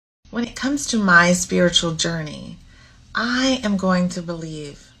When it comes to my spiritual journey, I am going to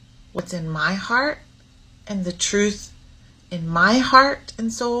believe what's in my heart and the truth in my heart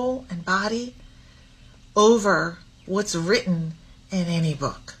and soul and body over what's written in any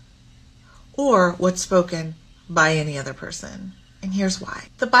book or what's spoken by any other person. And here's why.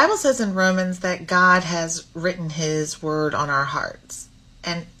 The Bible says in Romans that God has written his word on our hearts.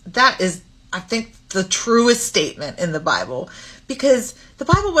 And that is, I think, the truest statement in the Bible, because the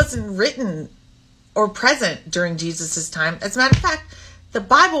Bible wasn't written or present during Jesus's time. As a matter of fact, the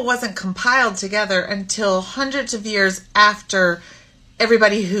Bible wasn't compiled together until hundreds of years after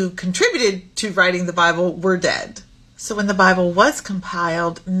everybody who contributed to writing the Bible were dead. So when the Bible was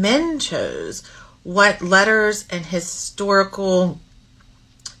compiled, men chose what letters and historical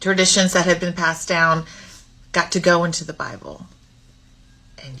traditions that had been passed down got to go into the Bible.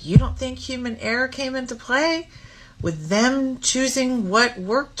 And you don't think human error came into play with them choosing what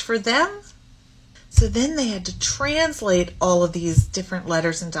worked for them? So then they had to translate all of these different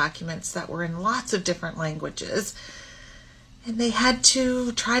letters and documents that were in lots of different languages. And they had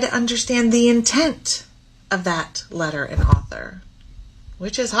to try to understand the intent of that letter and author,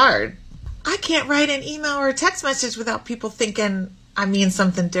 which is hard. I can't write an email or a text message without people thinking I mean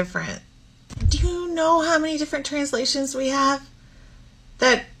something different. Do you know how many different translations we have?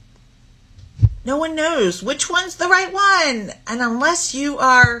 That no one knows which one's the right one. And unless you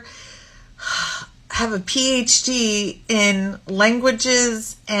have a PhD in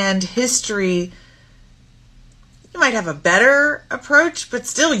languages and history, you might have a better approach, but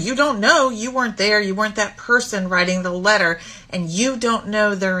still you don't know. You weren't there. You weren't that person writing the letter, and you don't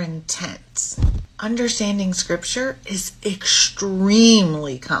know their intent. Understanding scripture is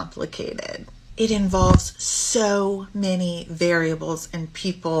extremely complicated. It involves so many variables and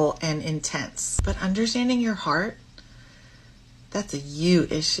people and intents. But understanding your heart, that's a you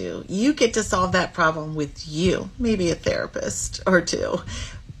issue. You get to solve that problem with you, maybe a therapist or two,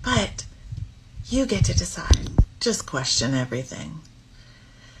 but you get to decide. Just question everything,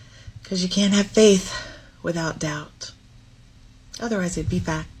 because you can't have faith without doubt. Otherwise it'd be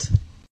fact.